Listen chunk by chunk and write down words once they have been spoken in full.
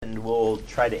will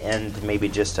try to end maybe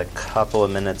just a couple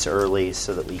of minutes early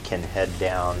so that we can head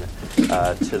down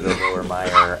to the Lower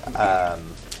Meier.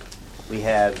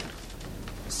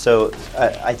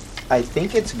 I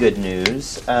think it's good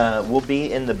news. We'll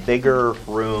be in the bigger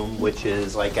room, which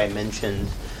is, like I mentioned,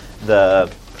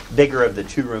 the bigger of the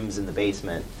two rooms in the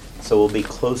basement. So we'll be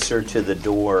closer to the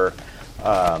door,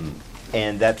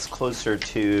 and that's closer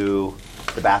to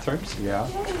the bathrooms. Yeah.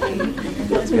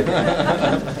 That's good.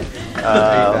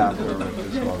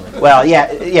 Well,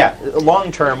 yeah.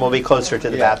 Long term, we'll be closer to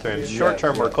the bathrooms. Short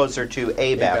term, we're closer to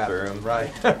a bathroom. Right.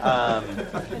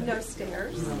 And no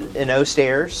stairs. And no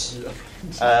stairs.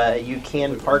 You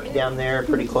can park down there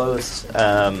pretty close.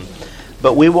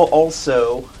 But we will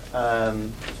also.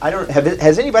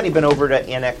 Has anybody been over to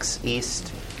Annex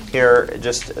East here?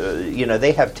 Just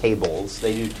they have tables.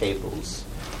 They do tables.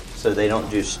 So they don't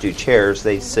just do chairs;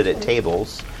 they sit at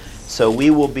tables. So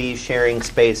we will be sharing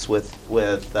space with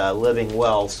Living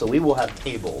Well. So we will have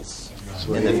tables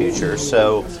in the future.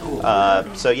 So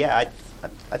yeah,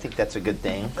 I think that's a good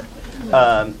thing.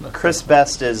 Chris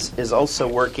Best is also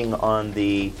working on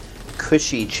the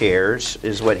cushy chairs,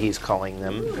 is what he's calling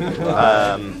them,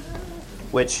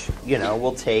 which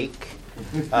we'll take.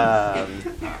 I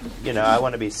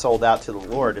want to be sold out to the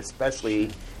Lord,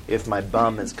 especially if my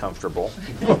bum is comfortable.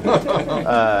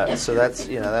 So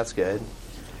that's good.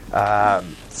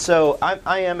 So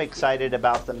I am excited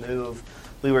about the move.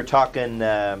 We were talking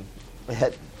at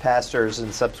pastors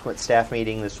and subsequent staff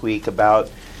meeting this week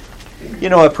about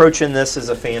approaching this as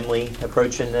a family,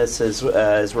 approaching this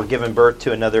as we're giving birth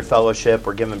to another fellowship,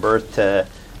 we're giving birth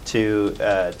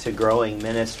to growing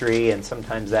ministry, and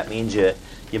sometimes that means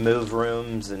you move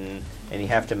rooms and you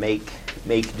have to make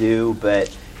do,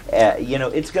 but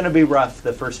it's going to be rough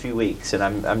the first few weeks, and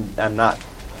I'm not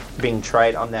being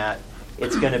trite on that.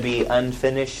 It's going to be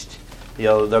unfinished.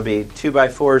 There'll be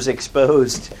 2x4s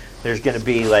exposed. There's going to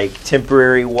be like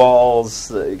temporary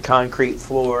walls, concrete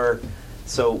floor.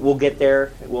 So we'll get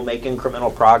there. We'll make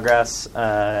incremental progress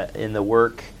in the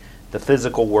work, the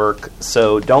physical work.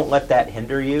 So don't let that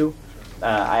hinder you.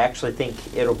 I actually think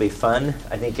it'll be fun.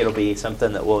 I think it'll be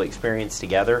something that we'll experience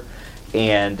together.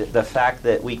 And the fact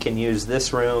that we can use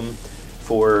this room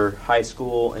for high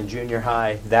school and junior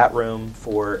high, that room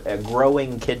for a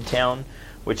growing kid town,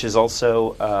 which is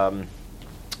also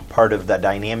part of the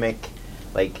dynamic.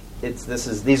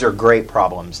 These are great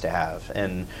problems to have,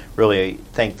 and really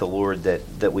thank the Lord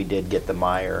that we did get the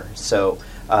Meier. So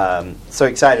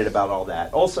excited about all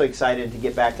that. Also excited to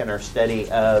get back in our study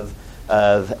of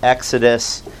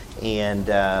Exodus, and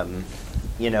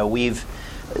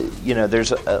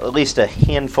there's at least a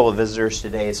handful of visitors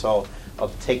today, so I'll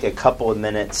take a couple of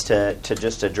minutes to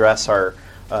just address our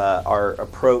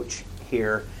approach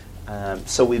here.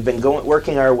 So we've been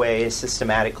working our way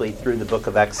systematically through the book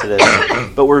of Exodus,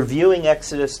 but we're viewing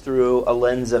Exodus through a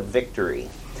lens of victory.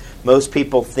 Most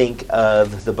people think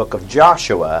of the book of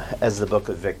Joshua as the book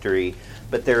of victory,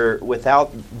 but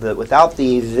without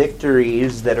the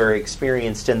victories that are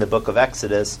experienced in the book of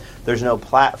Exodus, there's no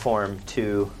platform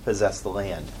to possess the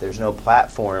land. There's no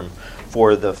platform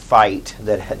for the fight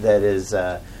that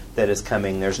is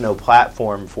coming. There's no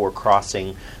platform for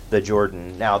crossing the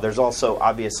Jordan. Now, there's also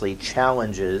obviously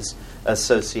challenges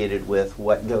associated with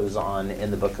what goes on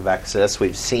in the book of Exodus.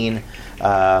 We've seen,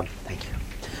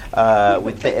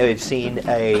 we've seen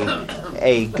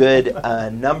a good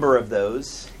number of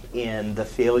those in the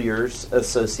failures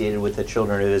associated with the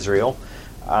children of Israel.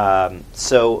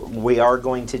 So we are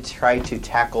going to try to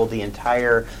tackle the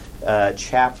entire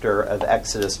chapter of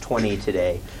Exodus 20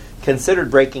 today.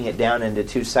 Considered breaking it down into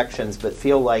two sections, but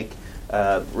feel like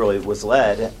really was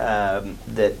led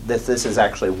that this is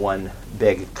actually one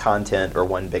big content or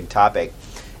one big topic.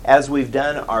 As we've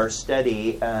done our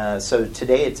study, so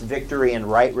today it's victory and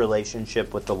right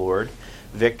relationship with the Lord,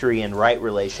 victory and right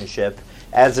relationship,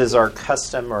 as is our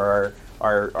custom or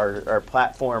our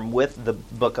platform with the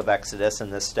book of Exodus in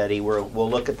this study. We'll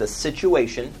look at the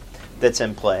situation that's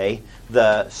in play,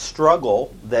 the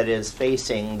struggle that is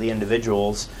facing the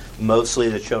individuals, mostly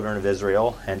the children of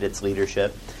Israel and its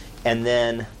leadership, and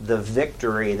then the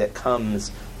victory that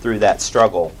comes through that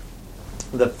struggle.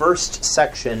 The first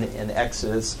section in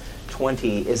Exodus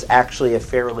 20 is actually a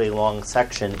fairly long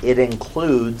section. It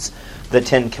includes the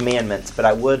 10 Commandments, but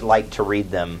I would like to read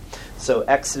them. So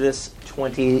Exodus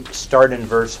 20, start in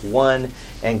verse 1.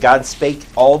 And God spake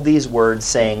all these words,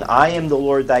 saying, I am the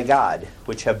Lord thy God,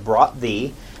 which have brought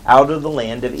thee out of the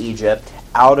land of Egypt,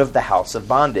 out of the house of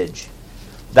bondage.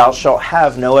 Thou shalt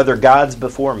have no other gods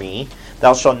before me.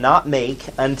 Thou shalt not make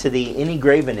unto thee any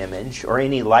graven image, or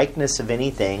any likeness of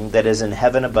anything that is in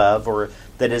heaven above, or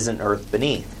that is in earth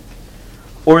beneath,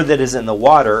 or that is in the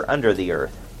water under the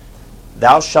earth.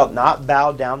 Thou shalt not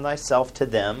bow down thyself to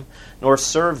them, nor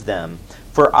serve them.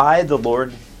 For I, the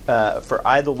Lord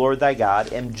thy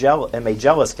God, am a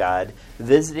jealous God,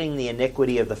 visiting the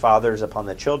iniquity of the fathers upon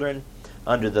the children,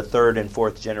 unto the third and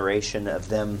fourth generation of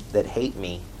them that hate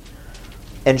me,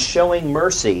 and showing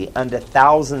mercy unto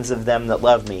thousands of them that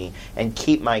love me, and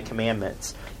keep my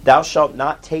commandments. Thou shalt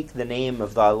not take the name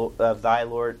of the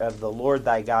Lord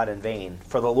thy God in vain,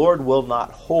 for the Lord will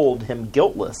not hold him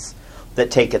guiltless that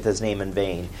taketh his name in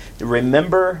vain.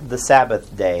 Remember the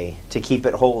Sabbath day to keep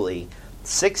it holy.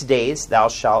 6 days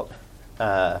shalt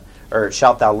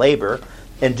thou labor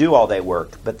and do all thy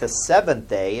work, but the seventh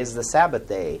day is the Sabbath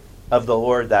day of the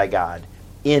Lord thy God.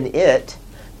 In it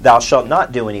thou shalt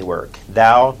not do any work,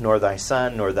 thou, nor thy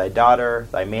son, nor thy daughter,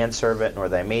 thy manservant, nor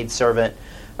thy maidservant,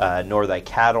 nor thy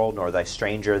cattle, nor thy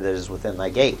stranger that is within thy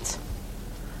gates.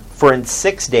 For in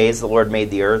 6 days the Lord made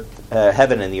the earth,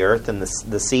 heaven and the earth, and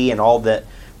the sea, and all that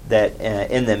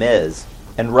in them is,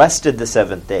 and rested the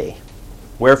seventh day.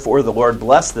 Wherefore the Lord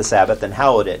blessed the Sabbath and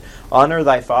hallowed it. Honor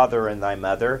thy father and thy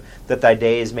mother, that thy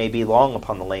days may be long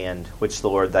upon the land which the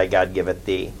Lord thy God giveth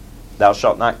thee. Thou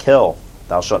shalt not kill.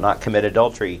 Thou shalt not commit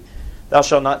adultery. Thou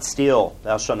shalt not steal.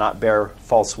 Thou shalt not bear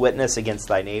false witness against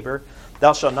thy neighbor.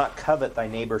 Thou shalt not covet thy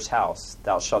neighbor's house.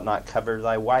 Thou shalt not covet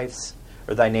thy wife's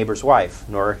or thy neighbor's wife,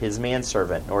 nor his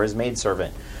manservant, nor his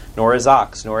maidservant, nor his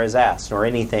ox, nor his ass, nor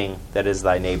anything that is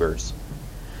thy neighbor's.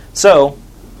 So,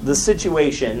 the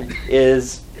situation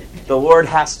is the Lord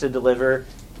has to deliver,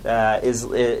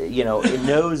 it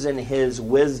knows in his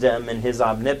wisdom and his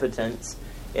omnipotence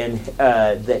and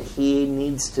that he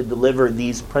needs to deliver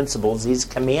these principles, these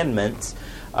commandments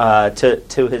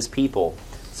to his people.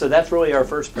 So that's really our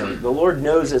first point. The Lord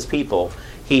knows his people.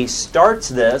 He starts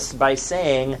this by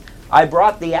saying, I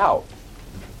brought thee out.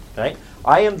 Right?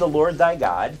 I am the Lord thy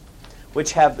God,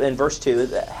 which have, in verse 2,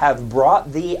 have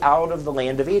brought thee out of the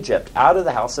land of Egypt, out of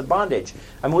the house of bondage.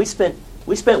 I mean, we spent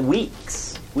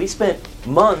weeks, we spent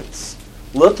months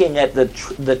looking at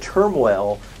the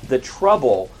turmoil, the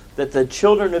trouble that the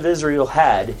children of Israel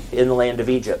had in the land of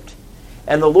Egypt.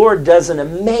 And the Lord does an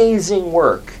amazing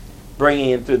work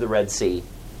bringing them through the Red Sea.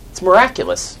 It's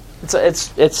miraculous.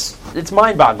 It's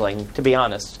mind-boggling, to be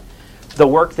honest, the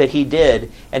work that he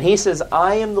did. And he says,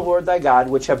 I am the Lord thy God,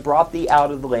 which have brought thee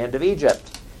out of the land of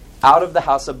Egypt, out of the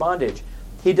house of bondage.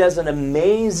 He does an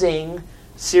amazing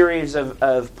series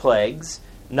of plagues,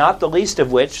 not the least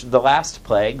of which, the last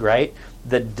plague, right?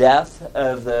 The death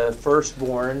of the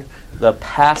firstborn, the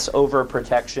Passover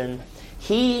protection.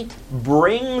 He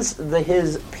brings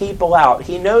his people out.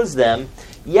 He knows them.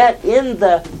 Yet in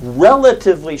the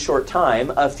relatively short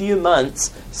time, a few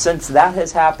months since that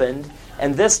has happened,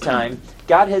 and this time,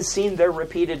 God has seen their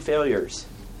repeated failures.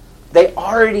 They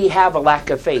already have a lack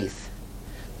of faith.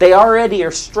 They already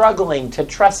are struggling to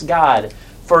trust God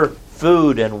for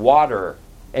food and water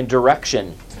and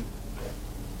direction.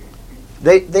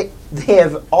 They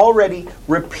have already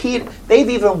repeated. They've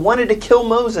even wanted to kill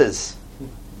Moses.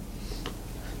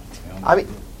 I mean,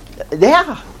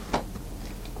 yeah.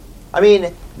 I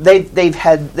mean,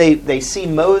 they see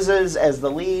Moses as the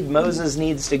lead. Moses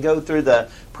needs to go through the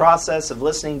process of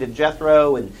listening to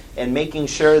Jethro and making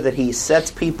sure that he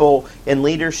sets people in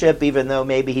leadership, even though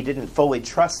maybe he didn't fully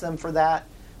trust them for that.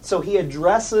 So he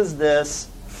addresses this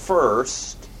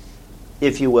first,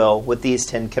 if you will, with these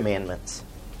 10 commandments.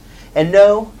 And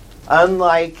no,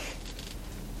 unlike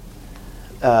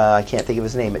I can't think of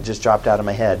his name. It just dropped out of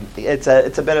my head. It's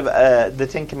a bit of the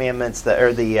 10 Commandments,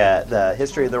 the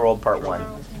History of the World Part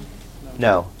 1.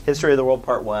 No, History of the World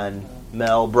Part 1.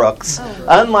 Mel Brooks.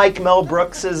 Unlike Mel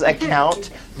Brooks's account,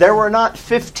 there were not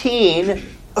 15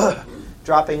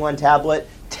 dropping one tablet,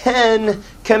 10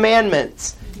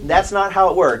 commandments. That's not how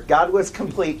it worked. God was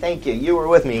complete. Thank you. You were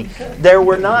with me. There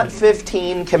were not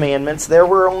 15 commandments. There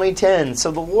were only 10.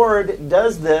 So the Lord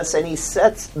does this, and he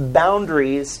sets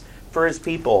boundaries for his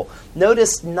people.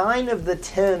 Notice 9 of the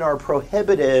 10 are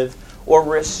prohibitive or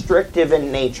restrictive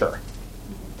in nature.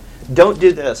 Don't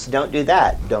do this. Don't do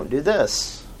that. Don't do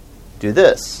this. Do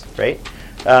this. Right?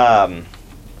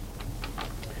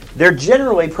 They're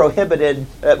generally prohibited.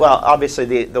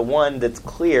 Obviously the one that's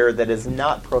clear that is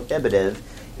not prohibitive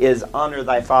is honor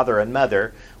thy father and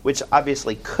mother, which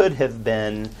obviously could have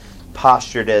been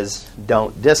postured as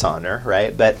don't dishonor,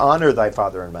 right? But honor thy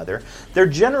father and mother. They're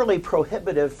generally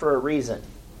prohibitive for a reason.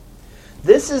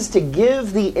 This is to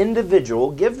give the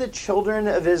individual, give the children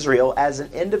of Israel as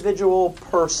an individual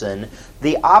person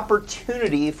the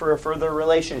opportunity for a further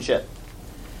relationship.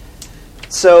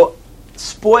 So,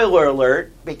 spoiler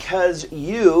alert, because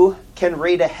you can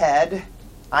read ahead,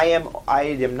 I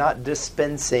am not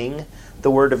dispensing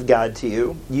the Word of God to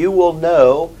you, you will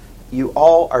know, you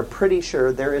all are pretty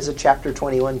sure there is a chapter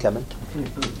 21 coming.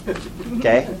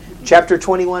 Okay? Chapter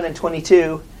 21 and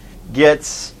 22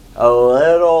 gets a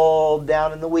little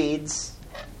down in the weeds.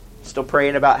 Still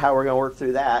praying about how we're going to work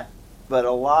through that. But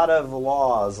a lot of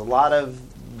laws, a lot of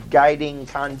guiding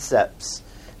concepts.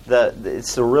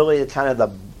 It's really kind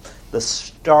of the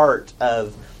start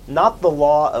of not the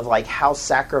law of like how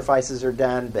sacrifices are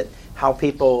done, but how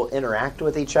people interact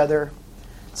with each other.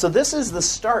 So this is the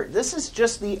start. This is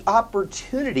just the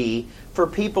opportunity for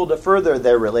people to further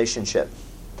their relationship.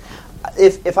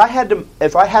 If I had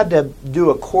to do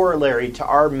a corollary to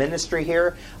our ministry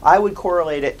here, I would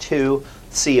correlate it to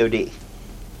COD.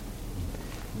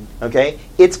 Okay?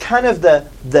 It's kind of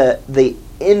the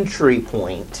entry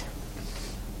point.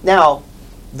 Now,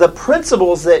 the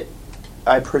principles that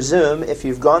I presume, if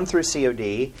you've gone through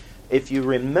COD, if you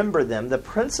remember them, the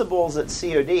principles at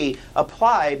COD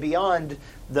apply beyond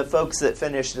the folks that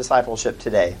finish discipleship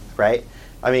today, right?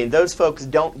 I mean, those folks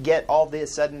don't get all of a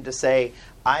sudden to say,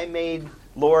 I made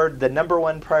Lord the number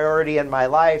one priority in my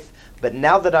life, but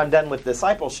now that I'm done with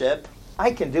discipleship,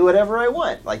 I can do whatever I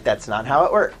want. Like, that's not how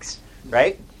it works,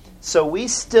 right? So we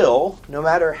still, no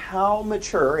matter how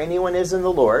mature anyone is in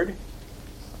the Lord,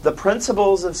 the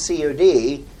principles of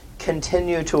COD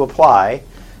continue to apply,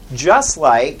 just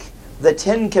like the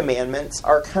Ten Commandments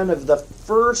are kind of the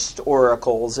first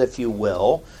oracles, if you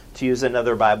will, to use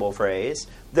another Bible phrase.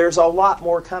 There's a lot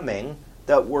more coming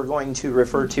that we're going to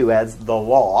refer to as the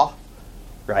law,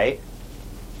 right?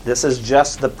 This is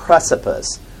just the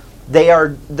precipice.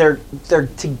 They're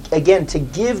to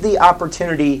give the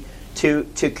opportunity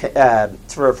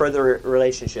for a further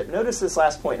relationship. Notice this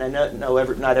last point, and I know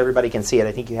not everybody can see it.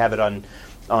 I think you have it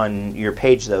on your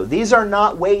page, though. These are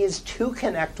not ways to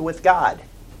connect with God.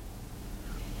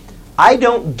 I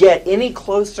don't get any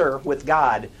closer with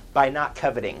God by not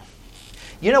coveting.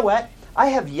 You know what? I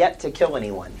have yet to kill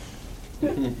anyone.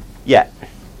 Yet.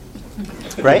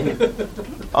 Right?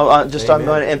 I'm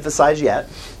going to emphasize yet.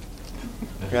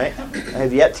 Right? I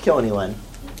have yet to kill anyone.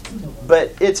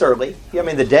 But it's early. I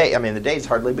mean, the day's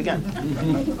hardly begun.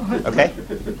 Okay?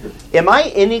 Am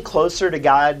I any closer to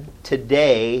God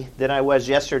today than I was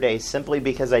yesterday simply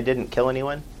because I didn't kill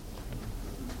anyone?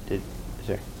 Did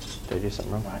I do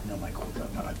something wrong? No, my quote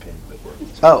got my pen.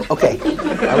 Oh, okay.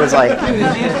 I was like...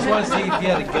 Jesus wants to see if he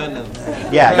had a gun in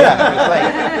him. Yeah.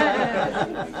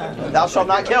 Like, thou shalt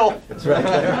not kill. That's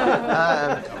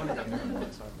right.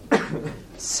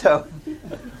 So...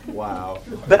 Wow.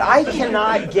 But I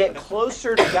cannot get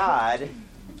closer to God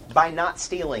by not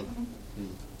stealing.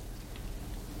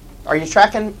 Are you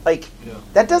tracking?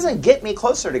 That doesn't get me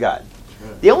closer to God.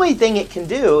 The only thing it can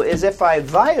do is if I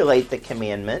violate the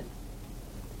commandment,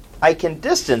 I can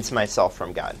distance myself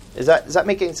from God. Is that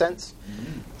making sense?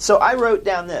 So I wrote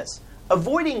down this.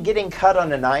 Avoiding getting cut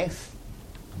on a knife,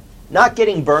 not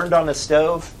getting burned on a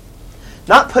stove,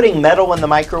 not putting metal in the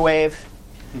microwave,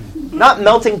 not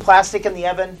melting plastic in the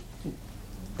oven,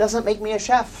 doesn't make me a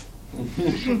chef.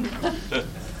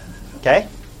 Okay?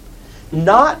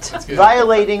 Not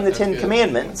violating the Ten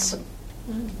Commandments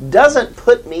doesn't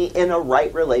put me in a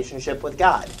right relationship with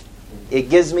God. It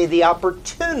gives me the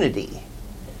opportunity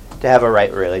to have a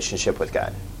right relationship with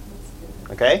God.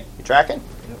 Okay? You tracking?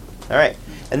 Yep. All right.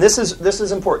 And this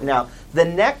is important. Now, the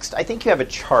next, I think you have a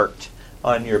chart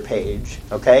on your page.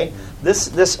 Okay?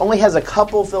 This only has a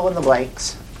couple fill in the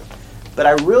blanks, but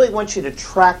I really want you to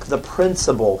track the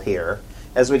principle here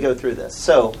as we go through this.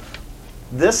 So,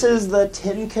 this is the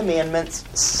Ten Commandments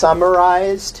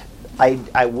summarized.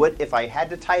 I would, if I had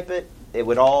to type it, it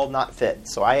would all not fit.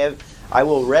 So I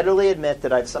will readily admit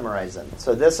that I've summarized them.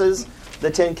 So this is the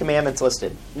Ten Commandments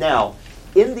listed. Now,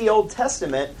 in the Old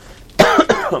Testament,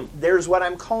 there's what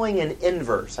I'm calling an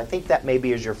inverse. I think that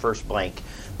maybe is your first blank.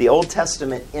 The Old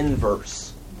Testament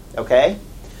inverse. Okay?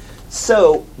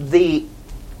 So the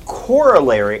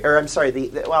corollary, or I'm sorry,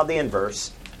 the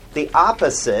inverse, the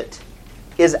opposite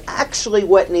is actually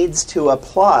what needs to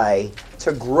apply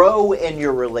to grow in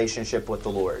your relationship with the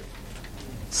Lord.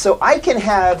 So I can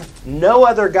have no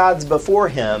other gods before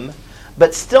Him,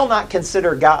 but still not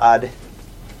consider God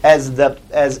as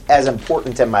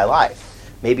important in my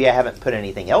life. Maybe I haven't put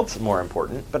anything else more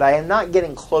important, but I am not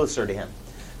getting closer to Him.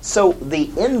 So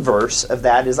the inverse of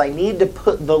that is I need to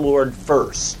put the Lord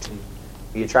first.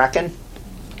 Are you tracking?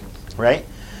 Right?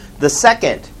 The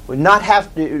second, would not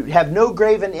have to have no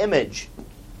graven image.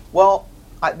 Well,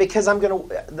 because I'm going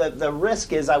to, the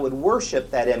risk is I would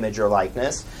worship that image or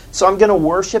likeness, so I'm going to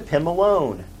worship Him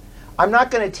alone. I'm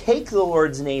not going to take the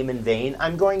Lord's name in vain.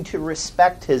 I'm going to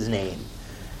respect His name.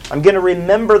 I'm going to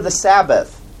remember the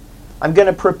Sabbath. I'm going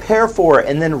to prepare for it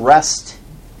and then rest.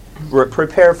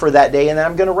 Prepare for that day, and then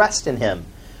I'm going to rest in him.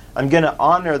 I'm going to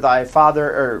honor thy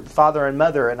father and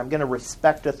mother, and I'm going to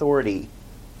respect authority.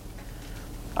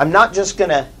 I'm not just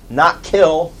going to not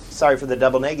kill, sorry for the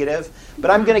double negative, but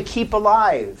I'm going to keep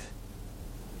alive.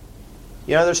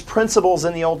 There's principles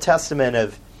in the Old Testament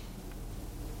of,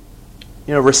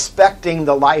 respecting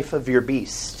the life of your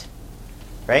beast.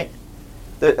 Right?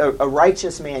 A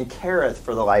righteous man careth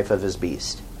for the life of his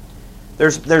beast.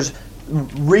 There's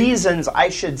reasons I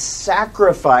should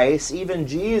sacrifice. Even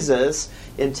Jesus,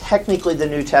 in technically the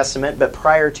New Testament, but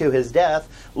prior to his death,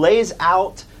 lays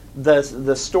out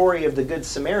the story of the Good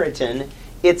Samaritan.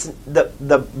 It's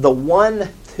the one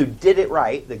who did it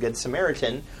right, the Good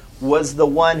Samaritan, was the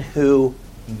one who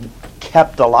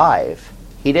kept alive.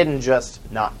 He didn't just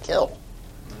not kill,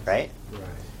 right?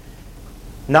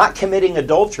 Not committing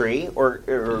adultery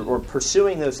or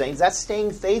pursuing those things, that's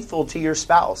staying faithful to your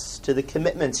spouse, to the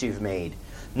commitments you've made.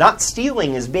 Not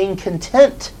stealing is being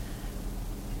content,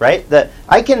 right? That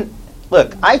I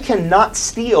cannot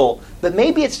steal, but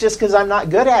maybe it's just because I'm not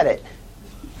good at it.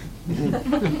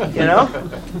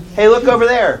 Hey, look over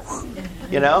there.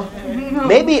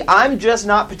 Maybe I'm just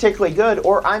not particularly good,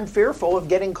 or I'm fearful of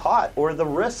getting caught, or the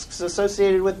risks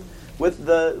associated with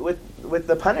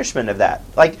the punishment of that.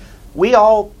 Like, we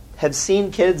all have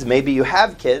seen kids, maybe you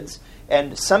have kids,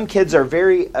 and some kids are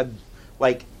very,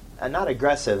 not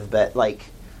aggressive, but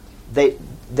they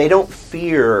don't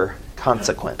fear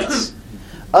consequence.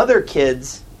 Other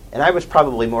kids, and I was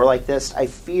probably more like this, I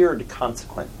feared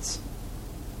consequence.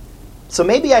 So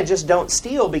maybe I just don't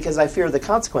steal because I fear the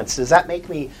consequence. Does that make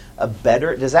me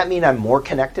does that mean I'm more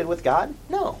connected with God?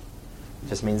 No. It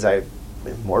just means I'm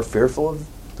more fearful of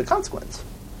the consequence.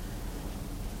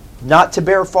 Not to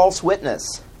bear false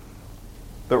witness,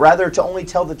 but rather to only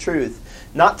tell the truth.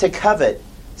 Not to covet,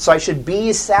 so I should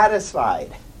be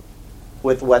satisfied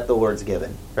with what the Lord's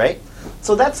given, right?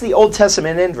 So that's the Old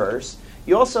Testament inverse.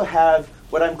 You also have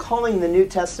what I'm calling the New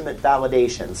Testament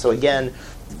validation. So again,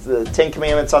 the Ten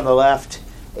Commandments on the left,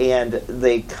 and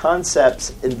the concepts,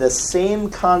 the same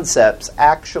concepts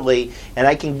actually, and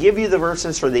I can give you the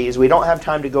verses for these. We don't have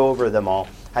time to go over them all.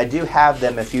 I do have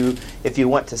them if you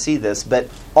want to see this. But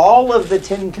all of the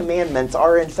Ten Commandments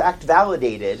are in fact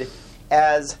validated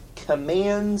as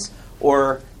commands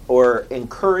or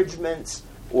encouragements,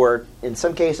 or in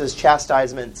some cases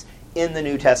chastisements in the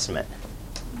New Testament.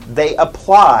 They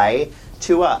apply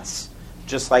to us.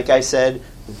 Just like I said,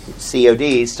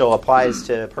 COD still applies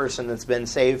to a person that's been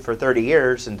saved for 30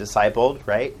 years and discipled,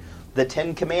 right? The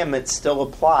Ten Commandments still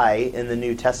apply in the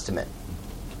New Testament.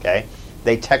 Okay?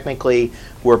 They technically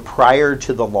were prior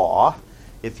to the law,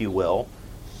 if you will,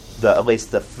 at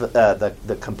least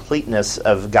the completeness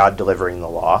of God delivering the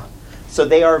law. So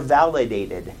they are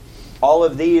validated. All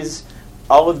of these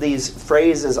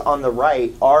phrases on the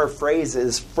right are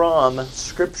phrases from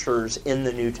scriptures in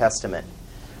the New Testament.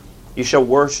 You shall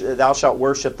worship. Thou shalt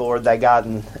worship the Lord thy God,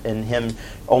 and him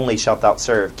only shalt thou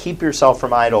serve. Keep yourself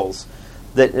from idols.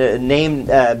 That name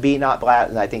be not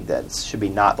blasphemed. I think that should be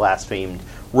not blasphemed.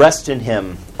 Rest in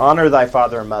him. Honor thy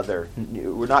father and mother.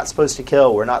 We're not supposed to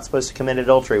kill. We're not supposed to commit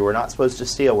adultery. We're not supposed to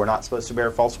steal. We're not supposed to bear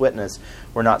false witness.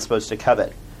 We're not supposed to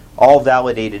covet. All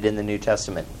validated in the New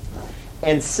Testament.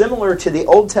 And similar to the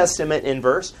Old Testament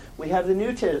inverse, we have the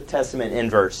New Testament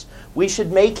inverse. We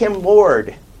should make him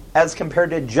Lord, as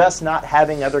compared to just not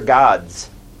having other gods.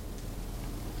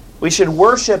 We should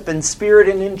worship in spirit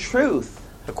and in truth,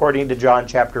 according to John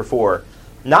chapter 4.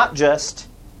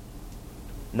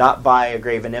 Not by a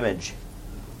graven image.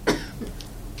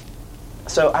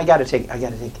 So I think I've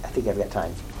got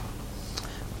time.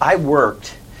 I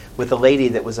worked with a lady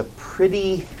that was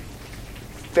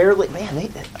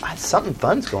something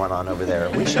fun's going on over there.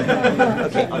 We should.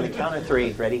 Okay, on the count of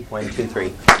three. Ready? 1, 2,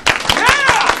 3.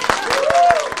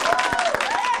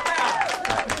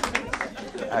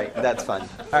 All right, that's fun.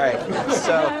 All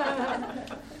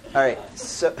right,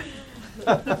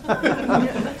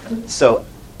 so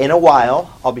in a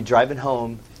while, I'll be driving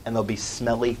home, and there'll be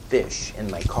smelly fish in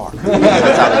my car.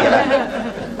 That's how I get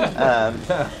out.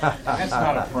 That's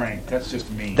not a prank. That's just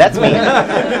mean. That's mean.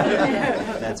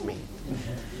 That's mean.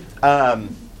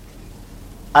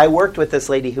 I worked with this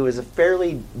lady who was a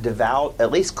fairly devout,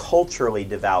 at least culturally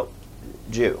devout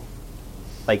Jew.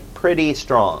 Like, pretty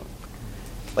strong.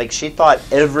 Like, she thought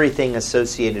everything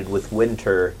associated with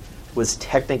winter was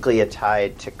technically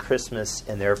tied to Christmas,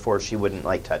 and therefore she wouldn't,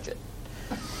 touch it.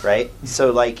 Right?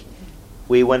 So,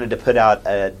 we wanted to put out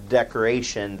a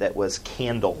decoration that was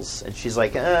candles. And she's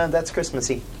like, that's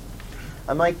Christmassy.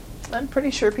 I'm like, I'm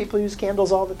pretty sure people use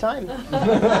candles all the time.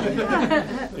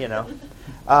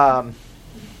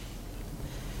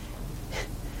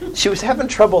 she was having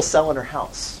trouble selling her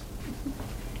house.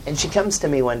 And she comes to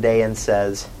me one day and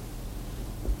says,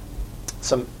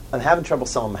 so I'm having trouble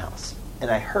selling my house. And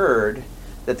I heard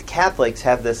that the Catholics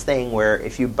have this thing where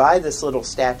if you buy this little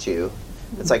statue,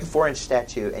 it's like a 4-inch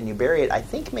statue, and you bury it, I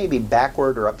think maybe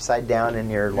backward or upside down in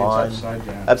your lawn. It's upside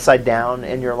down. Upside down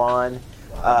in your lawn.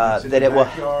 It's in That the it will.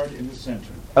 backyard in the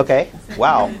center. Okay.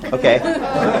 Wow. Okay.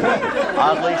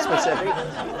 Oddly specific.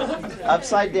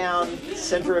 Upside down,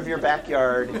 center of your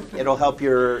backyard. It'll help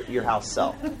your house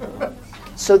sell.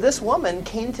 So this woman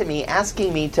came to me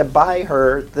asking me to buy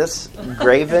her this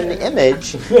graven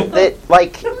image that,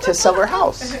 like, to sell her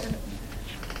house.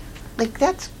 Like,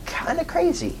 that's kind of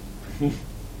crazy.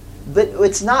 But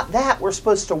it's not that. We're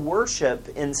supposed to worship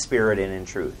in spirit and in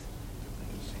truth.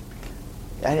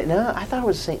 I didn't know. I thought it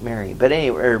was St. Mary, but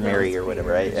anyway, or Mary or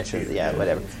whatever. I should, yeah,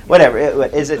 whatever. Whatever.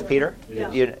 Is it Peter?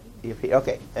 Yeah.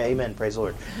 Okay. Amen. Praise the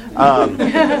Lord.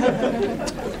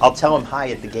 I'll tell him hi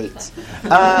at the gates.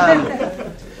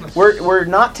 We're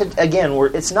not to, again.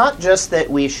 It's not just that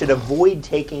we should avoid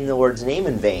taking the Lord's name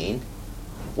in vain.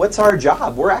 What's our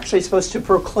job? We're actually supposed to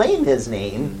proclaim His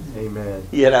name. Amen.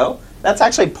 You know, that's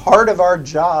actually part of our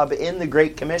job in the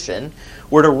Great Commission.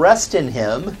 We're to rest in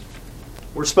Him.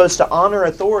 We're supposed to honor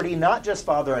authority, not just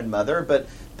father and mother, but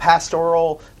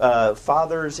pastoral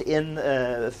fathers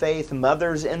in faith,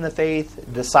 mothers in the faith,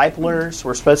 disciplers.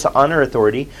 We're supposed to honor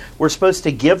authority. We're supposed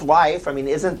to give life. I mean,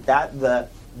 isn't that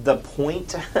the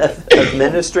point of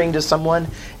ministering to someone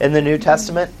in the New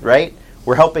Testament, right?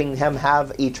 We're helping him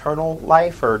have eternal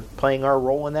life or playing our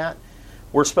role in that.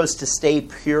 We're supposed to stay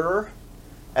pure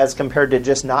as compared to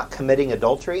just not committing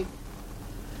adultery.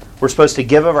 We're supposed to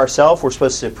give of ourselves, we're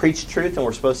supposed to preach truth, and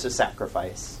we're supposed to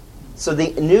sacrifice. So the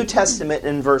New Testament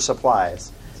in verse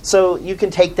applies. So you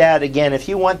can take that again. If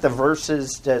you want the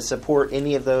verses to support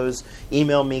any of those,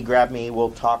 email me, grab me, we'll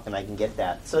talk, and I can get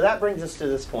that. So that brings us to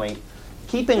this point.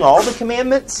 Keeping all the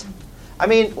commandments. I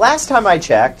mean, last time I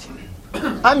checked,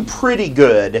 I'm pretty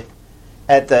good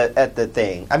at the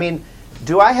thing. I mean,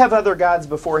 do I have other gods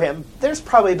before Him? There's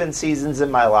probably been seasons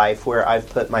in my life where I've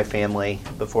put my family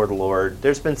before the Lord.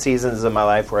 There's been seasons in my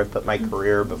life where I've put my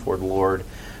career before the Lord,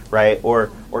 right? Or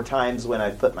times when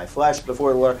I've put my flesh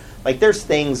before the Lord. Like, there's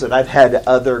things that I've had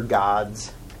other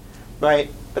gods, right?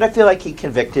 But I feel like He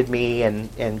convicted me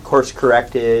and course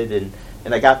corrected,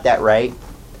 and I got that right.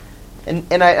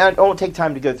 And I won't take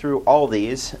time to go through all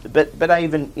these, but I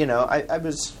even, you know,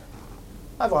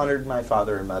 I've honored my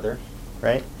father and mother,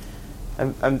 right?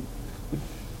 I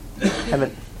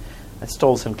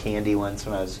stole some candy once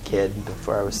when I was a kid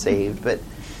before I was saved, but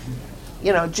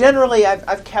you know, generally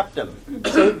I've kept them.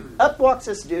 So up walks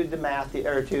this dude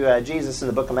to Jesus in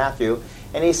the book of Matthew,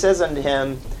 and he says unto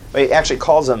him, well, he actually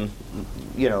calls him,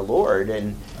 you know, Lord,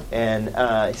 and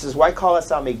he says, "Why callest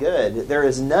thou me good? There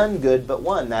is none good but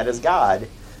one, that is God.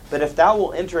 But if thou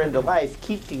wilt enter into life,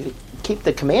 keep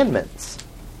the commandments."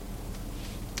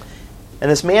 And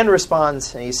this man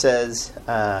responds, and he says,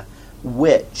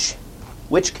 which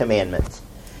commandment?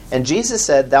 And Jesus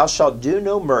said, "Thou shalt do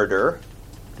no murder,"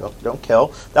 don't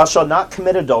kill, "thou shalt not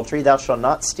commit adultery, thou shalt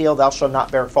not steal, thou shalt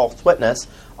not bear false witness,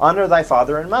 honor thy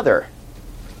father and mother,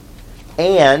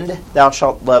 and thou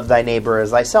shalt love thy neighbor as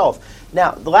thyself."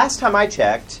 Now, the last time I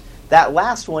checked, that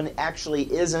last one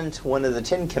actually isn't one of the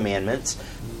 10 commandments.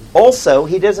 Also,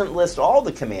 he doesn't list all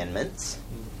the commandments,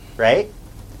 right?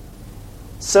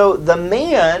 So the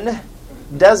man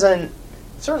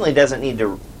certainly doesn't need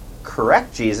to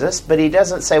correct Jesus, but he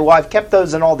doesn't say, "Well, I've kept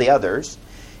those and all the others."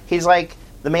 He's like,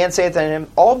 the man saith unto him,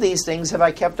 "All these things have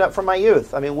I kept up from my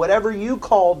youth." I mean, whatever you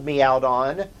called me out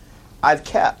on, I've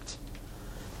kept.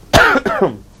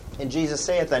 And Jesus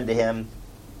saith unto him,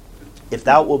 "If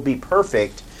thou wilt be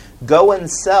perfect, go and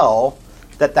sell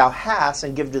that thou hast,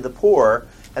 and give to the poor,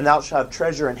 and thou shalt have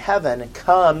treasure in heaven.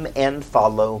 Come and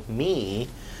follow me."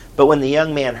 But when the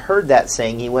young man heard that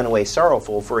saying, he went away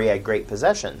sorrowful, for he had great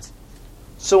possessions.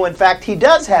 So in fact, he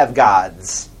does have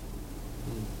gods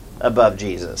above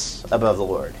Jesus, above the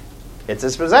Lord. It's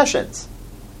his possessions.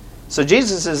 So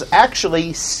Jesus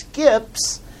actually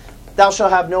skips, "Thou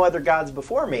shalt have no other gods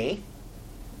before me,"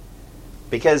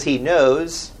 because he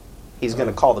knows he's going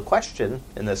to call the question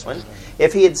in this one.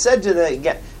 If he had said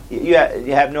to you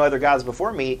have no other gods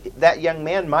before me, that young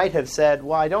man might have said,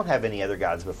 "Well, I don't have any other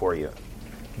gods before you."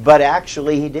 But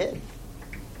actually he did.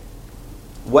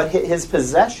 What his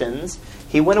possessions,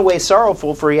 he went away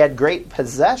sorrowful, for he had great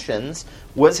possessions,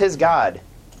 was his God.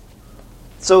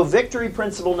 So victory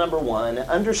principle number 1,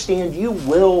 understand you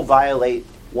will violate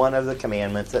one of the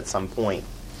commandments at some point.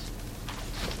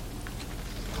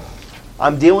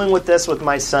 I'm dealing with this with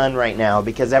my son right now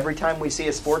because every time we see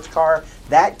a sports car,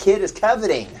 that kid is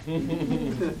coveting.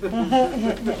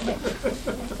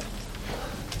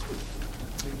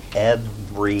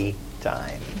 Every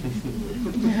time.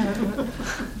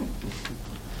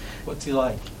 What's he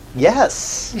like?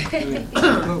 Yes. Okay.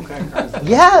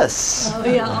 Yes. Oh,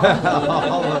 yeah.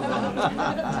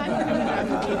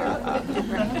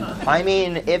 I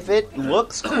mean, if it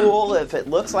looks cool, if it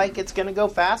looks like it's going to go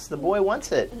fast, the boy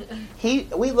wants it.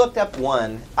 We looked up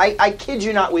one. I kid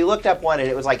you not, we looked up one and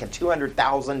it was like a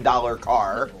 $200,000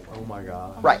 car. Oh my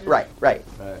God. Right.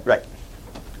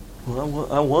 Well,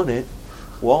 I want it.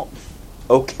 Well,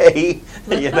 okay.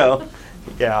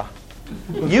 Yeah.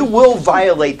 You will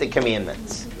violate the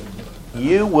commandments.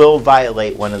 You will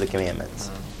violate one of the commandments.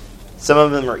 Some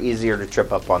of them are easier to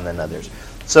trip up on than others.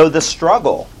 So the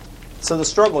struggle.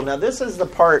 Now this is the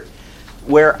part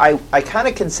where I kind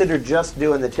of considered just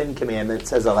doing the 10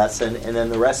 Commandments as a lesson and then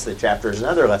the rest of the chapter is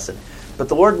another lesson. But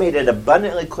the Lord made it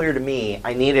abundantly clear to me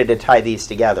I needed to tie these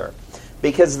together.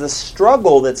 Because the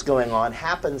struggle that's going on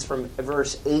happens from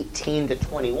verse 18 to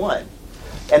 21.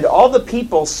 And all the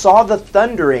people saw the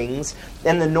thunderings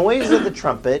and the noise of the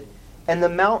trumpet and the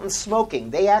mountain smoking.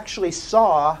 They actually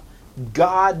saw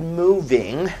God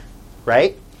moving,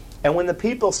 right? And when the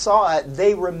people saw it,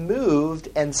 they removed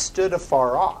and stood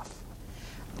afar off.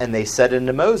 And they said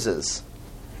unto Moses,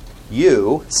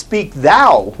 You, speak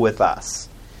thou with us,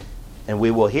 and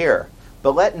we will hear.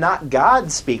 But let not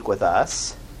God speak with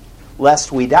us,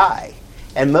 lest we die.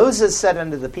 And Moses said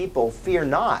unto the people, Fear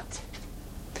not,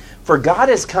 for God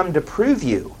is come to prove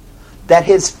you, that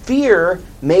his fear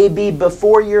may be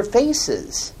before your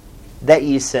faces, that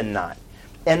ye sin not.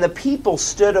 And the people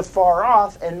stood afar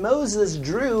off, and Moses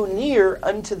drew near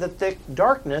unto the thick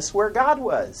darkness where God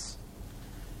was.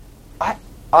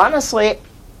 Honestly,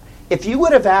 if you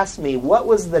would have asked me what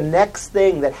was the next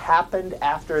thing that happened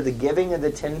after the giving of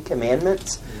the 10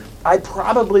 Commandments, I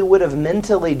probably would have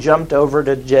mentally jumped over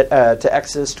to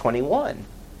Exodus 21.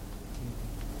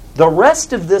 The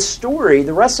rest of this story,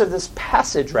 the rest of this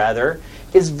passage rather,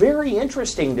 is very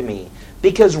interesting to me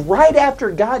because right after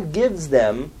God gives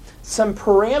them some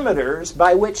parameters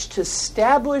by which to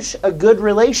establish a good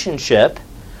relationship,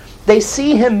 they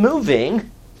see him moving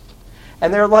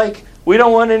and they're like, we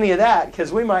don't want any of that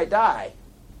because we might die.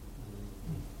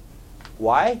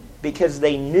 Why? Because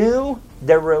they knew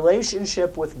their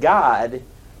relationship with God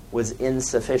was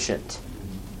insufficient.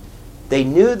 They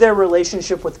knew their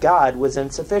relationship with God was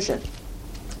insufficient.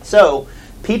 So,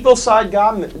 people saw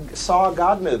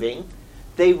God moving.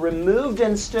 They removed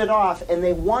and stood off, and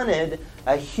they wanted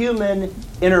a human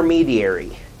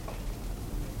intermediary.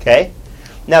 Okay?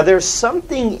 Now, there's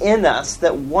something in us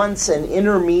that wants an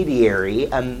intermediary,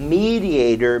 a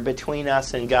mediator between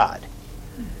us and God.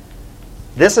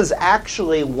 This is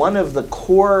actually one of the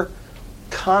core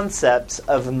concepts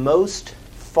of most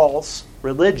false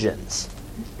religions.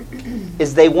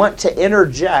 Is they want to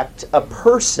interject a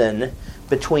person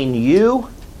between you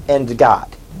and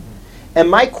God. And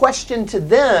my question to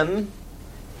them,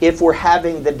 if we're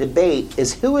having the debate,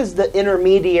 is who is the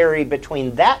intermediary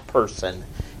between that person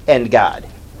and God?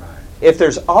 Right. If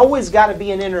there's always got to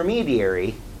be an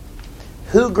intermediary,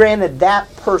 who granted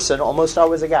that person, almost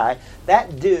always a guy,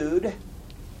 that dude,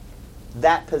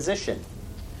 that position?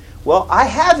 Well, I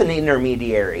have an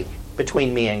intermediary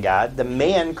between me and God, the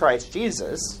man Christ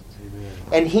Jesus. Amen.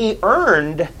 And he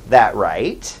earned that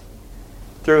right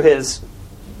through his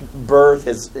birth,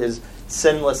 his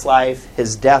sinless life,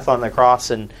 his death on the cross,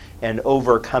 and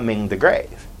overcoming the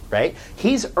grave. Right?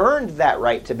 He's earned that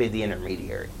right to be the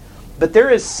intermediary. But there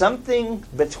is something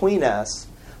between us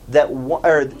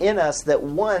in us that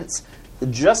wants,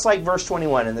 just like verse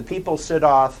 21, and the people stood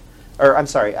off,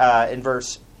 in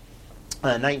verse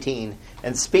 19,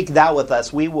 and speak thou with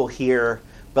us, we will hear,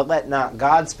 but let not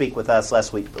God speak with us,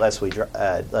 lest we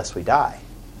die.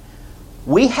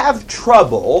 We have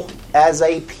trouble as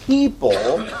a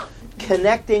people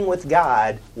connecting with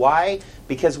God. Why?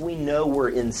 Because we know we're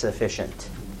insufficient.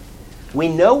 We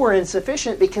know we're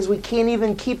insufficient because we can't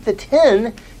even keep the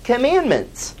 10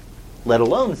 Commandments, let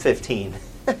alone 15.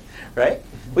 Right?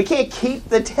 We can't keep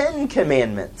the 10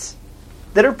 Commandments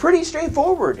that are pretty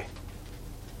straightforward,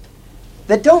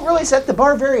 that don't really set the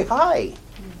bar very high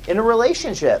in a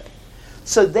relationship.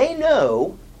 So they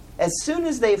know, as soon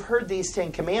as they've heard these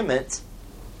 10 Commandments,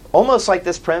 almost like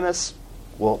this premise,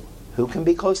 well, who can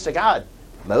be close to God?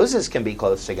 Moses can be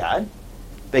close to God,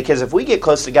 because if we get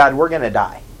close to God, we're going to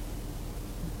die.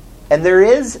 And there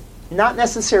is not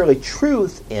necessarily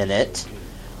truth in it,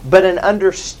 but an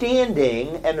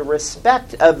understanding and a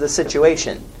respect of the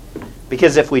situation.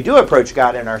 Because if we do approach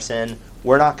God in our sin,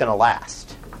 we're not going to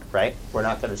last, right? We're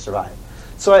not going to survive.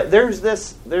 So there's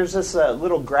this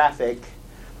little graphic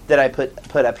that I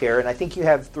put up here, and I think you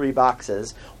have 3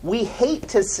 boxes. We hate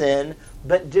to sin,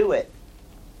 but do it,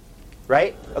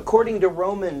 right? According to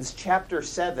Romans chapter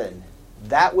 7,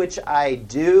 that which I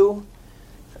do,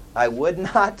 I would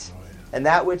not, and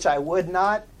that which I would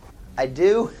not, I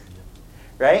do,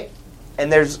 right?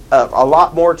 And there's a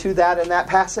lot more to that in that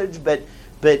passage, but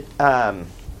and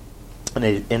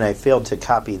I failed to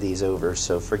copy these over,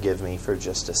 so forgive me for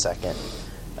just a second.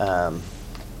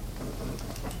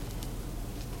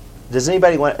 Does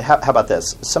anybody want? How about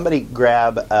this? Somebody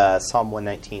grab Psalm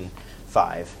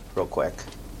 119:5 real quick.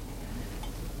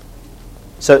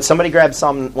 So somebody grab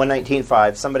Psalm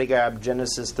 119:5. Somebody grab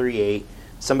Genesis 3:8.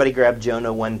 Somebody grab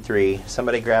Jonah 1:3.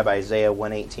 Somebody grab Isaiah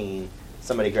 1:18.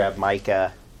 Somebody grab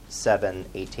Micah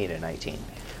 7:18 and 19.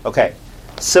 Okay,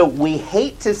 so we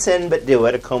hate to sin but do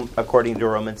it, according to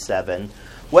Romans 7.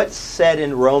 What's said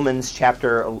in Romans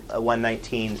chapter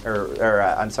 119,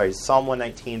 Psalm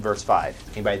 119, verse 5?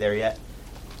 Anybody there yet?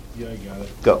 Yeah, I got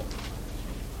it. Go.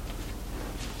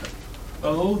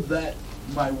 Oh, that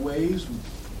my ways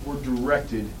were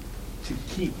directed to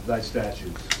keep thy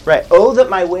statutes. Right. Oh, that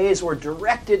my ways were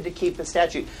directed to keep the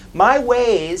statute. My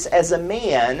ways as a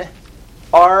man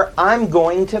are, I'm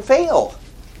going to fail.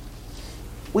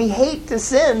 We hate to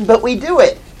sin, but we do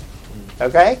it.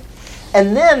 Okay?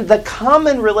 And then the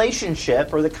common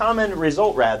relationship, or the common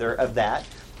result, rather, of that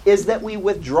is that we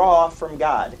withdraw from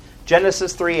God.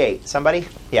 Genesis 3:8. Somebody?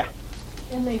 Yeah.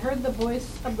 And they heard the voice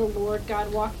of the Lord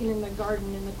God walking in the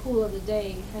garden in the cool of the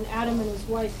day, and Adam and his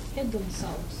wife hid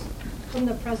themselves from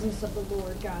the presence of the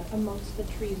Lord God amongst the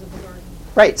trees of the garden.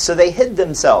 Right, so they hid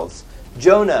themselves.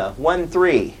 Jonah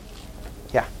 1:3.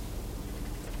 Yeah.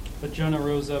 But Jonah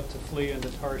rose up to flee into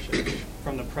Tarshish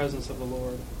from the presence of the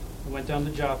Lord, and went down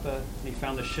to Joppa, and he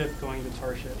found a ship going to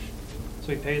Tarshish.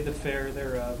 So he paid the fare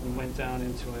thereof, and went down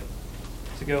into it,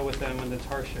 to go with them into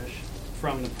Tarshish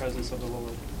from the presence of the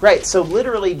Lord. Right, so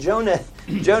literally Jonah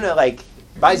like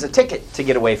buys a ticket to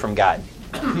get away from God.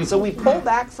 So we pull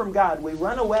back from God, we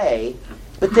run away,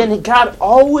 but then God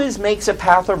always makes a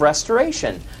path of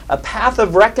restoration, a path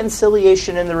of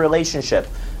reconciliation in the relationship.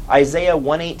 Isaiah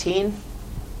 1:18.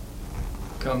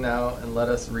 Come now and let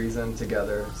us reason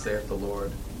together, saith the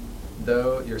Lord.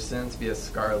 Though your sins be as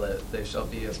scarlet, they shall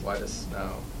be as white as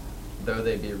snow. Though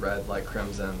they be red like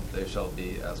crimson, they shall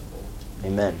be as wool.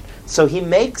 Amen. So he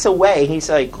makes a way. He's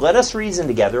like, let us reason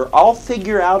together. I'll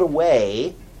figure out a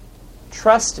way.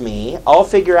 Trust me. I'll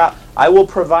figure out. I will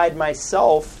provide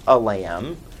myself a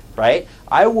lamb, right?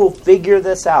 I will figure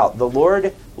this out. The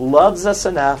Lord loves us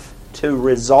enough to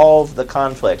resolve the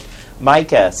conflict.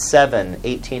 Micah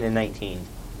 7:18 and 19.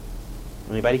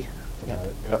 Anybody? Yeah.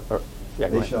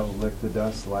 They shall lick the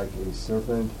dust like a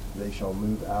serpent. They shall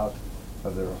move out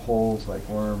of their holes like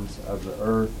worms of the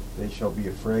earth. They shall be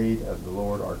afraid of the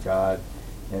Lord our God,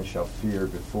 and shall fear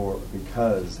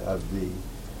because of thee.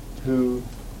 Who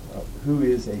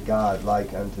is a God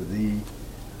like unto thee,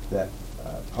 that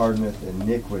pardoneth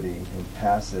iniquity and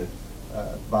passeth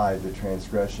by the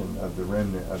transgression of the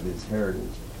remnant of his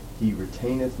heritage? He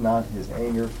retaineth not his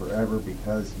anger forever,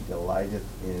 because he delighteth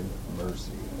in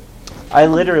mercy. I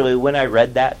literally, when I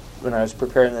read that, when I was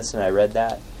preparing this and I read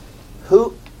that,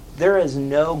 there is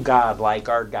no God like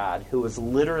our God who is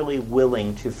literally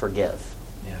willing to forgive.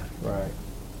 Yeah. Right.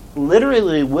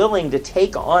 Literally willing to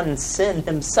take on sin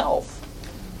himself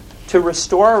to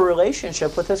restore a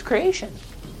relationship with his creation.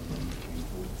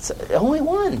 It's only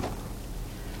one.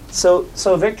 So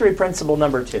victory principle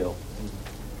number 2.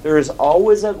 There is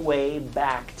always a way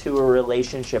back to a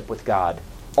relationship with God.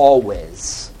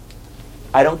 Always.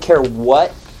 I don't care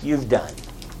what you've done.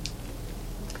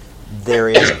 There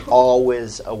is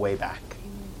always a way back.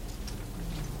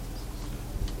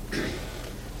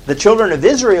 The children of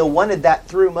Israel wanted that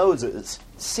through Moses.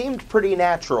 Seemed pretty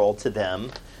natural to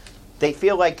them. They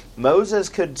feel like Moses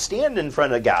could stand in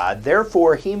front of God,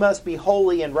 therefore he must be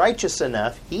holy and righteous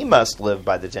enough. He must live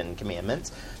by the 10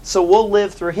 Commandments. So we'll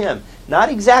live through him. Not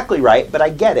exactly right, but I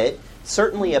get it.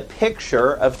 Certainly a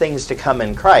picture of things to come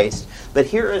in Christ. But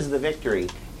here is the victory.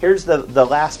 Here's the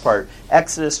last part.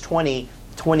 Exodus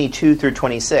 20:22 through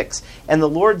 26. And the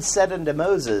Lord said unto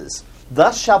Moses,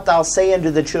 Thus shalt thou say unto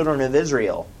the children of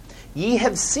Israel, Ye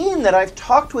have seen that I've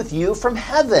talked with you from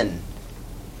heaven.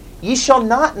 Ye shall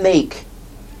not make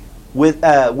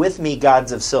with me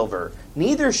gods of silver,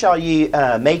 neither shall ye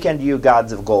make unto you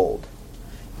gods of gold.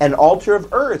 An altar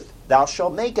of earth thou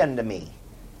shalt make unto me,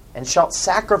 and shalt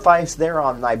sacrifice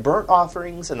thereon thy burnt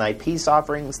offerings and thy peace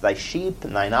offerings, thy sheep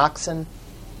and thine oxen.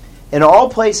 In all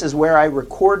places where I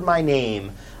record my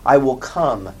name, I will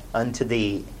come unto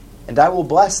thee, and I will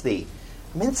bless thee.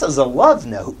 I mean, this is a love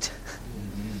note.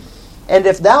 And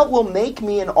if thou wilt make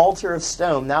me an altar of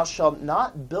stone, thou shalt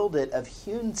not build it of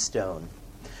hewn stone.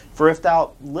 For if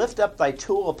thou lift up thy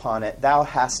tool upon it, thou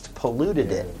hast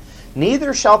polluted it.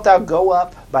 Neither shalt thou go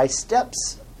up by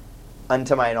steps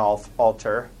unto mine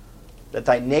altar, that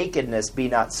thy nakedness be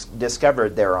not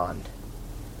discovered thereon.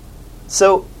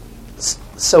 So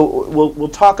we'll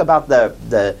talk about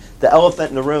the elephant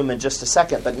in the room in just a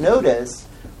second, but notice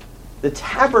the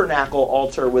tabernacle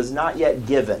altar was not yet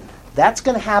given. That's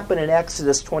going to happen in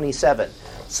Exodus 27.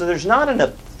 So there's not an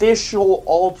official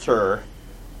altar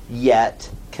yet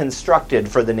constructed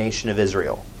for the nation of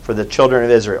Israel, for the children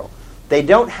of Israel. They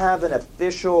don't have an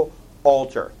official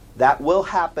altar. That will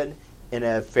happen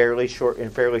in fairly short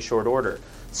order.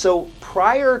 So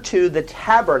prior to the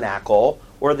tabernacle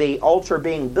or the altar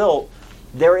being built,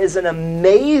 there is an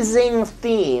amazing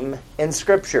theme in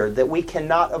Scripture that we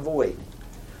cannot avoid.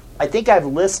 I think I've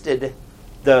listed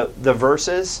the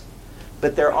verses,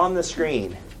 but they're on the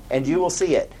screen, and you will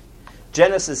see it.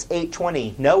 Genesis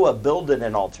 8:20, Noah builded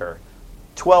an altar.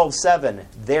 12:7,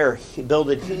 there he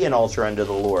builded he an altar unto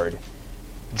the Lord.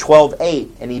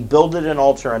 12:8, and he builded an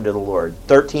altar unto the Lord.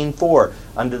 13:4,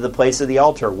 unto the place of the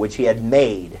altar which he had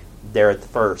made there at the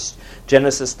first.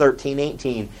 Genesis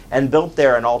 13:18, and built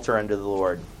there an altar unto the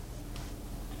Lord.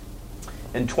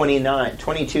 And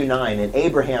 22:9, and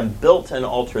Abraham built an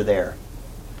altar there.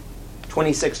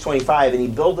 26:25, and he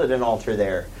builded an altar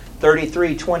there.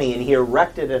 33:20, and he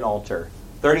erected an altar.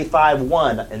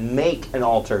 35:1, and make an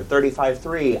altar.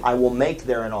 35:3, I will make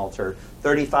there an altar.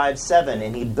 35:7,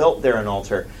 and he built there an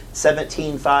altar.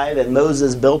 17:5, and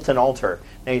Moses built an altar.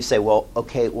 Now you say, well,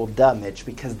 duh, Mitch,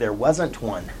 because there wasn't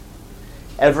one.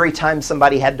 Every time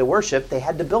somebody had to worship, they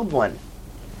had to build one.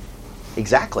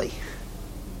 Exactly.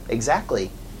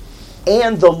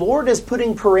 And the Lord is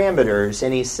putting parameters,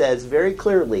 and he says very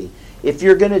clearly, if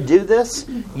you're going to do this,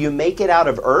 you make it out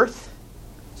of earth.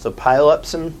 So pile up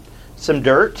some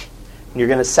dirt, and you're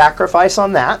going to sacrifice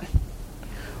on that.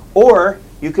 Or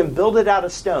you can build it out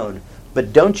of stone,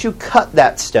 but don't you cut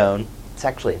that stone. It's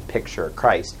actually a picture of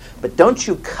Christ. But don't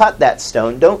you cut that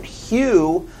stone. Don't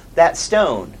hew that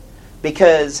stone,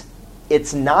 because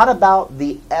it's not about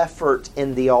the effort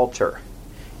in the altar.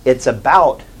 It's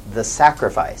about the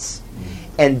sacrifice.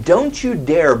 And don't you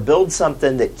dare build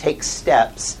something that takes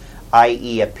steps,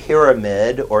 i.e. a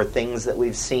pyramid or things that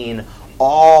we've seen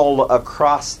all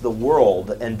across the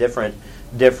world in different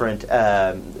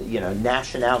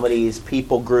nationalities,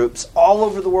 people groups, all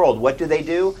over the world. What do?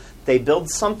 They build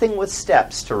something with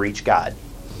steps to reach God.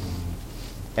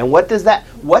 And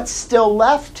what's still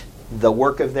left? The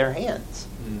work of their hands.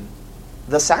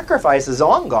 The sacrifice is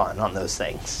all gone on those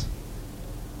things.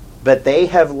 But they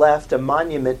have left a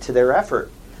monument to their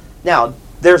effort. Now,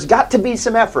 there's got to be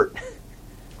some effort.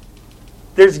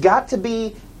 There's got to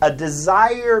be a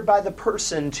desire by the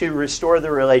person to restore the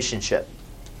relationship.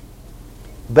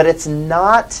 But it's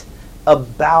not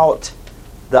about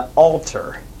the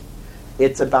altar.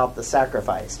 It's about the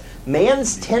sacrifice.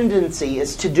 Man's tendency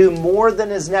is to do more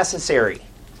than is necessary.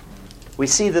 We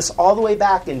see this all the way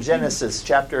back in Genesis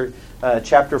chapter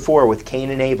 4 with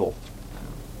Cain and Abel.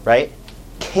 Right?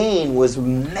 Cain was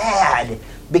mad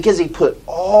because he put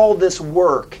all this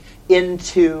work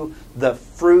into the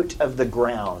fruit of the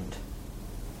ground.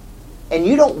 And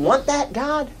you don't want that,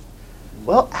 God?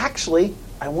 Well, actually,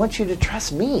 I want you to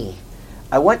trust me.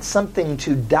 I want something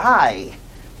to die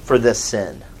for this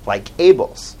sin, like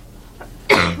Abel's.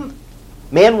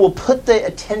 Man will put the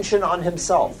attention on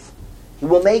himself. He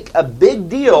will make a big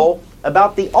deal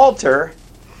about the altar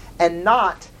and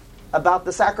not about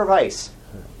the sacrifice.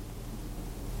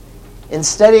 In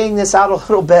studying this out a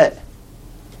little bit,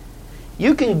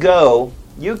 you can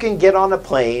get on a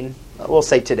plane, we'll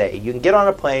say today, you can get on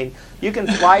a plane, you can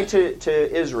fly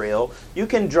to Israel, you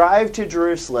can drive to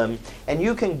Jerusalem, and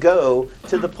you can go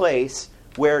to the place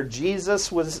where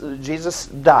Jesus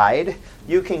died.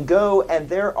 You can go, and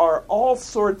there are all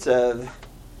sorts of,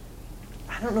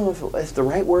 I don't know if the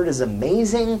right word is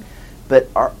amazing, but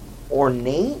are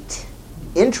ornate,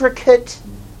 intricate,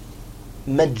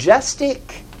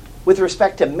 majestic, with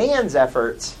respect to man's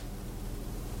efforts,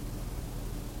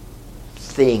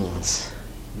 things.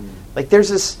 Like there's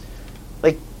this,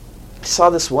 I saw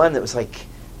this one that was like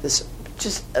this,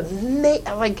 just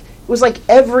like it was like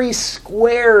every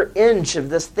square inch of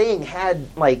this thing had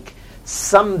like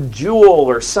some jewel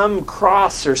or some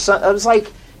cross or some. It was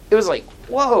like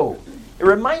whoa. It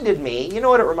reminded me. You know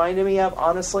what it reminded me of?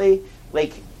 Honestly,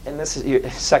 and this is your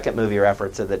second movie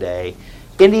reference of the day,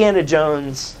 Indiana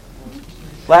Jones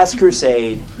Last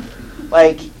Crusade.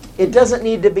 Like, it doesn't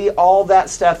need to be all that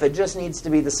stuff. It just needs to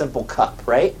be the simple cup,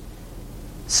 right?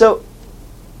 So,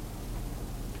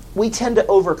 we tend to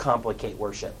overcomplicate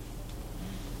worship.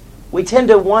 We tend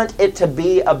to want it to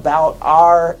be about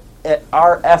our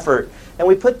effort. And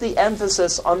we put the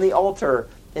emphasis on the altar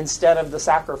instead of the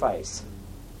sacrifice.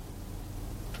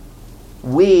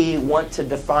 We want to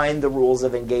define the rules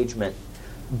of engagement.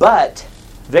 But,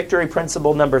 victory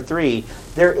principle number 3,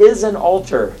 there is an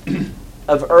altar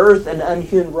of earth and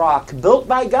unhewn rock built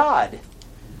by God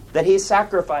that he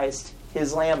sacrificed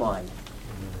his lamb on.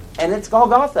 And it's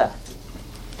Golgotha.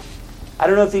 I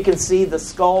don't know if you can see the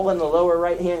skull in the lower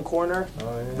right-hand corner.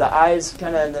 Oh, yeah. The eyes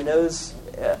kind of and the nose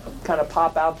kind of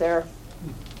pop out there.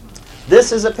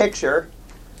 This is a picture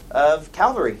of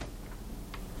Calvary.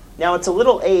 Now, it's a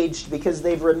little aged because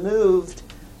they've removed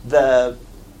the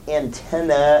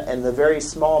antenna and the very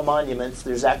small monuments.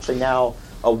 There's actually now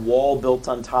a wall built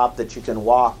on top that you can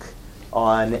walk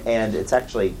on, and it's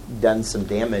actually done some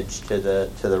damage to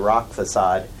the rock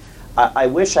facade. I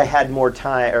wish I had more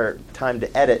time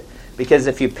to edit, because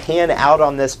if you pan out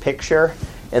on this picture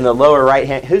in the lower right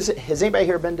hand, has anybody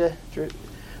here been to?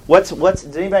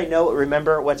 Does anybody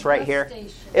remember what's right here?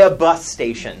 Station. A bus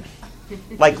station.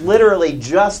 Like literally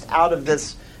just out of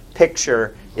this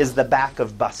picture is the back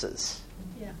of buses.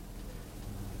 Yeah.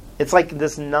 It's like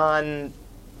this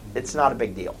it's not a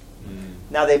big deal.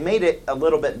 Now they've made it a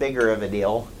little bit bigger of a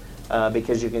deal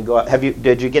because you can go up.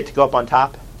 Did you get to go up on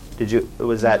top?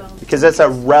 Was that, because that's a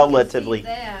relatively. You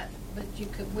could see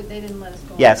that, but they didn't let us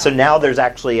go. Yeah, on so top. now there's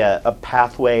actually a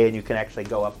pathway, and you can actually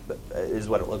go up. Is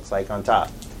what it looks like on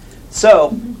top.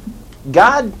 So,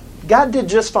 God did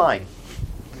just fine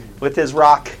with his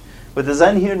rock, with his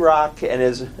unhewn rock and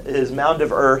his mound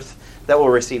of earth that will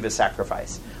receive his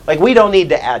sacrifice. Like, we don't need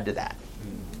to add to that.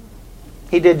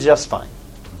 He did just fine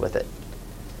with it.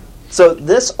 So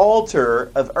this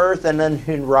altar of earth and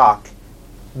unhewn rock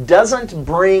doesn't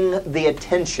bring the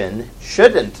attention,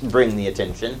 shouldn't bring the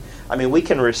attention. I mean, we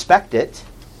can respect it,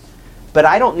 but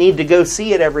I don't need to go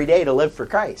see it every day to live for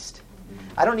Christ.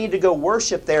 I don't need to go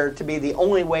worship there to be the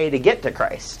only way to get to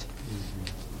Christ.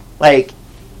 Like,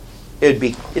 it'd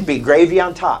be gravy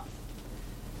on top.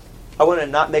 I want to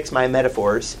not mix my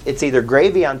metaphors. It's either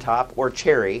gravy on top or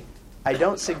cherry. I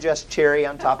don't suggest cherry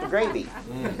on top of gravy.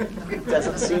 It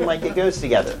doesn't seem like it goes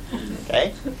together.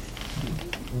 Okay?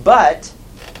 But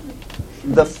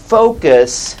the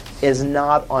focus is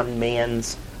not on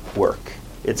man's work.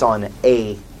 It's on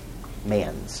a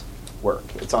man's work.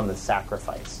 It's on the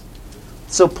sacrifice.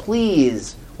 So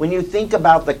please, when you think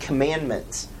about the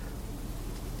commandments,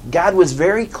 God was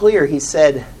very clear. He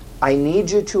said, I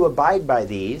need you to abide by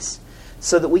these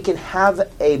so that we can have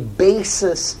a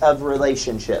basis of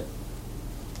relationship.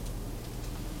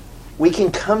 We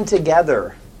can come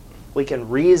together. We can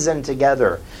reason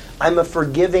together. I'm a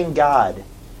forgiving God,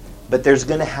 but there's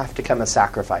going to have to come a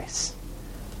sacrifice.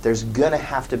 There's going to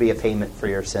have to be a payment for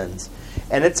your sins.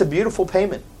 And it's a beautiful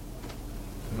payment.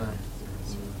 Amen.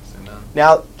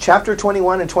 Now, chapter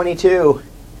 21 and 22,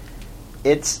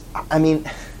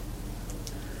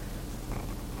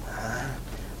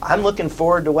 I'm looking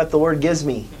forward to what the Lord gives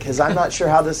me, because I'm not sure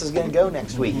how this is going to go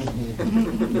next week.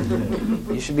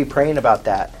 You should be praying about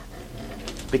that,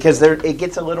 because it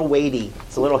gets a little weighty.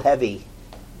 It's a little heavy.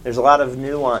 There's a lot of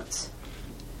nuance.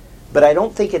 But I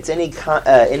don't think it's any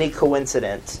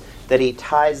coincidence that he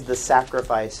ties the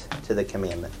sacrifice to the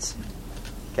commandments.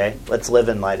 Okay? Let's live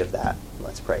in light of that.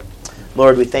 Let's pray.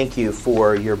 Lord, we thank you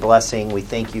for your blessing. We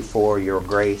thank you for your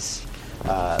grace.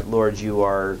 Lord, you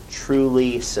are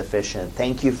truly sufficient.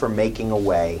 Thank you for making a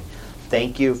way.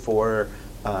 Thank you for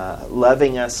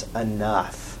loving us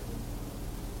enough.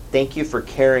 Thank you for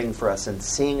caring for us and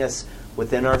seeing us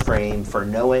within our frame, for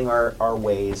knowing our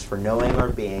ways, for knowing our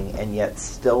being, and yet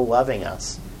still loving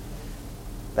us.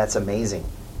 That's amazing.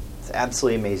 It's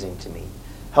absolutely amazing to me.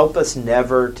 Help us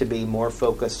never to be more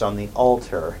focused on the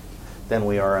altar than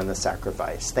we are on the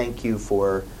sacrifice. Thank you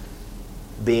for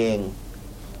being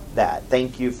that.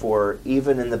 Thank you for,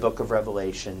 even in the book of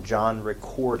Revelation, John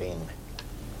recording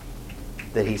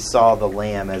that he saw the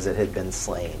Lamb as it had been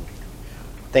slain.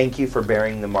 Thank you for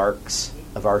bearing the marks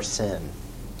of our sin,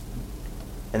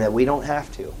 and that we don't have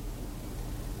to.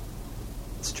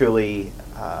 It's truly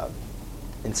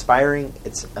inspiring.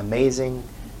 It's amazing.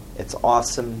 It's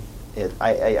awesome.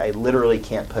 I literally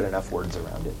can't put enough words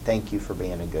around it. Thank you for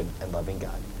being a good and loving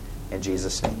God. In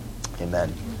Jesus' name,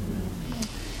 amen.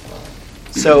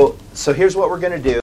 So here's what we're going to do.